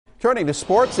Turning to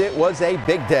sports, it was a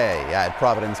big day at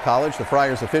Providence College. The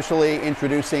Friars officially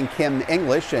introducing Kim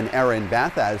English and Erin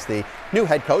Batth as the new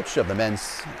head coach of the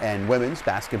men's and women's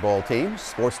basketball teams.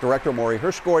 Sports director Maury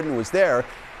Hirschgordon was there.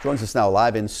 Joins us now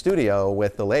live in studio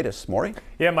with the latest. Maury?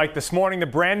 Yeah, Mike, this morning the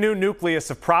brand new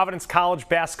nucleus of Providence College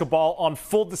basketball on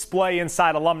full display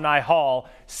inside Alumni Hall.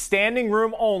 Standing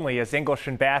room only as English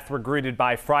and Batth were greeted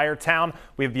by Friartown.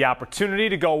 We have the opportunity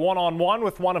to go one-on-one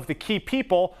with one of the key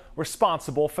people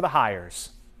responsible for the hires.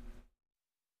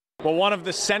 Well, one of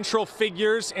the central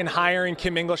figures in hiring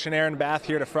Kim English and Erin Batth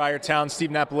here to Friartown, Steve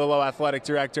Napolillo, athletic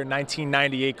director,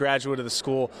 1998 graduate of the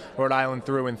school, Rhode Island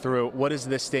through and through. What does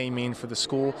this day mean for the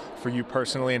school, for you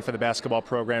personally, and for the basketball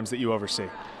programs that you oversee?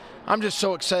 I'm just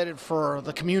so excited for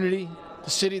the community, the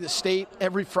city, the state,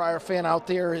 every Friar fan out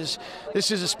there.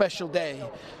 This is a special day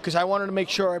because I wanted to make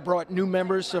sure I brought new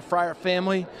members to the Friar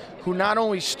family who not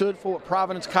only stood for what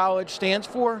Providence College stands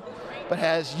for, but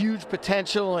has huge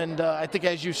potential, and I think,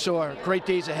 as you saw, great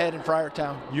days ahead in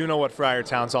Friartown. You know what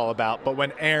Friartown's all about, but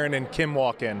when Erin and Kim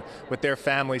walk in with their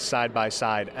families side by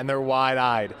side and they're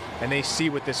wide-eyed and they see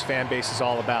what this fan base is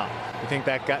all about, you think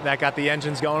that got the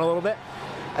engines going a little bit?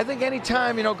 I think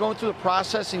anytime, going through the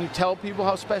process and you tell people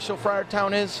how special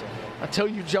Friartown is, until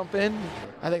you jump in,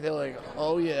 I think they're like,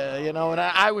 oh yeah, and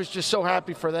I was just so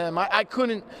happy for them. I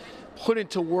couldn't put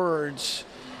into words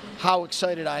how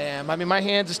excited I am. I mean, my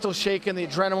hands are still shaking, the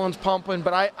adrenaline's pumping,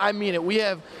 but I mean it. We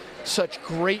have such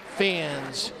great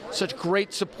fans, such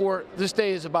great support. This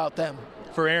day is about them.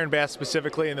 For Erin Batth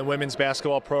specifically in the women's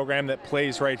basketball program that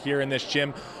plays right here in this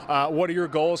gym, what are your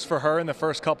goals for her in the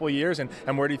first couple of years,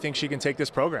 and where do you think she can take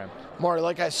this program? Marty,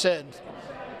 like I said,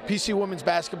 PC women's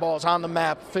basketball is on the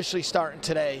map, officially starting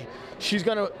today. She's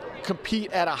going to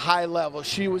compete at a high level.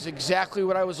 She was exactly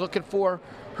what I was looking for.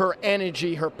 Her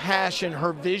energy, her passion,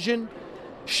 her vision.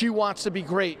 She wants to be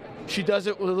great. She does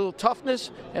it with a little toughness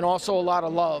and also a lot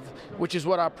of love, which is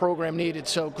what our program needed.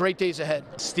 So great days ahead.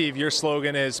 Steve, your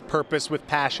slogan is purpose with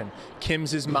passion.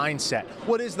 Kim's is mindset.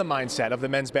 What is the mindset of the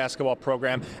men's basketball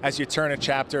program as you turn a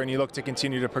chapter and you look to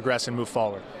continue to progress and move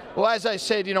forward? Well, as I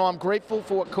said, I'm grateful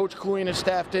for what Coach Cooley and his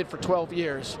staff did for 12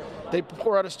 years. They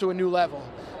brought us to a new level.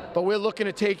 But we're looking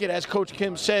to take it, as Coach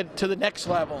Kim said, to the next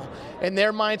level. And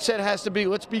their mindset has to be,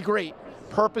 let's be great.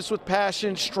 Purpose with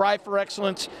passion, strive for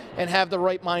excellence, and have the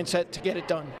right mindset to get it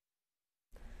done.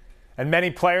 And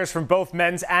many players from both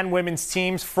men's and women's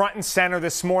teams front and center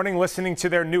this morning listening to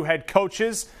their new head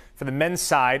coaches. For the men's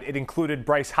side, it included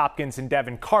Bryce Hopkins and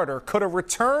Devin Carter. Could a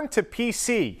return to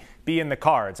PC be in the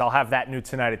cards? I'll have that new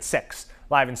tonight at 6.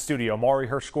 Live in studio, Maury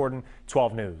Hirschgordon,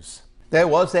 12 News. There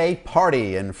was a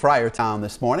party in Friartown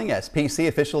this morning as PC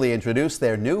officially introduced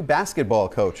their new basketball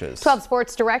coaches. 12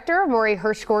 Sports Director Maury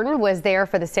Hirschgordon was there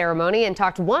for the ceremony and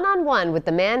talked one-on-one with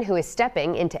the man who is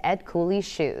stepping into Ed Cooley's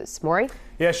shoes. Maury?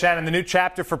 Yeah, Shannon, the new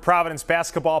chapter for Providence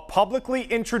basketball publicly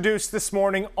introduced this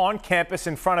morning on campus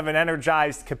in front of an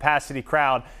energized capacity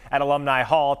crowd at Alumni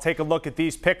Hall. Take a look at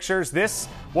these pictures. This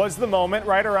was the moment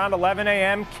right around 11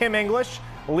 a.m. Kim English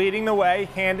leading the way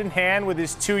hand in hand with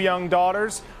his two young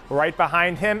daughters. Right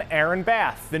behind him, Erin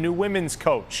Batth, the new women's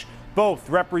coach. Both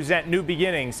represent new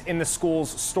beginnings in the school's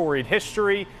storied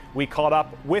history. We caught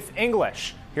up with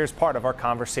English. Here's part of our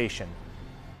conversation.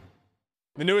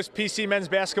 The newest PC men's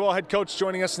basketball head coach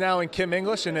joining us now in Kim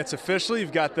English, and it's official.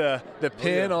 You've got the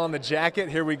pin on the jacket.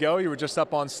 Here we go. You were just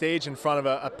up on stage in front of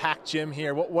a packed gym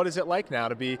here. What is it like now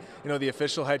to be, the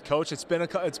official head coach? It's been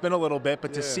a little bit,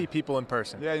 but to see people in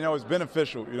person. Yeah, it's been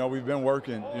official. We've been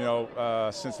working,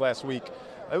 since last week.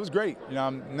 It was great.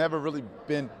 I've never really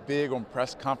been big on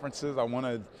press conferences.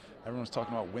 Everyone's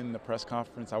talking about winning the press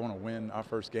conference. I want to win our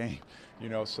first game,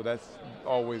 so that's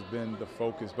always been the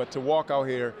focus. But to walk out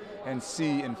here and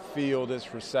see and feel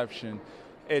this reception,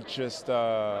 it just,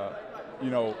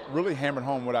 really hammered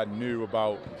home what I knew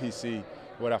about PC,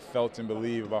 what I felt and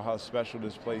believed about how special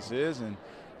this place is and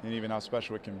even how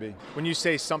special it can be. When you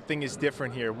say something is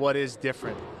different here, what is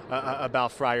different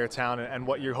about Friartown and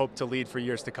what you hope to lead for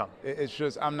years to come? It's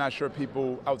just, I'm not sure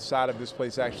people outside of this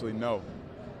place actually know.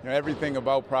 Everything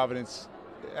about Providence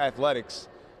athletics,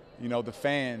 the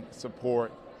fan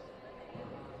support.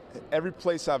 Every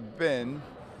place I've been,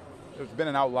 there's been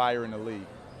an outlier in the league.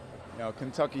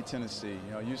 Kentucky, Tennessee,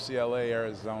 UCLA,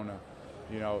 Arizona,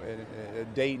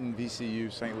 Dayton,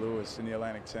 VCU, St. Louis in the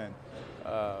Atlantic 10.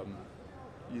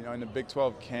 In the Big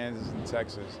 12, Kansas and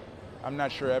Texas. I'm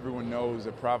not sure everyone knows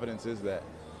that Providence is that.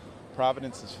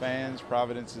 Providence's fans,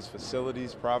 Providence's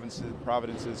facilities,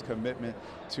 Providence's commitment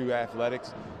to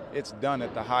athletics. It's done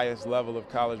at the highest level of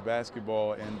college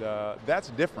basketball, and that's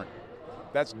different.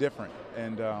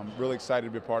 And I'm really excited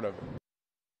to be a part of it.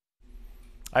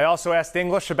 I also asked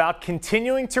English about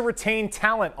continuing to retain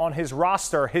talent on his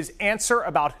roster. His answer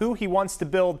about who he wants to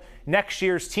build next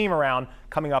year's team around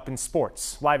coming up in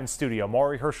sports. Live in studio,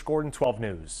 Maury Hirsch-Gordon, 12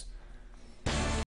 News.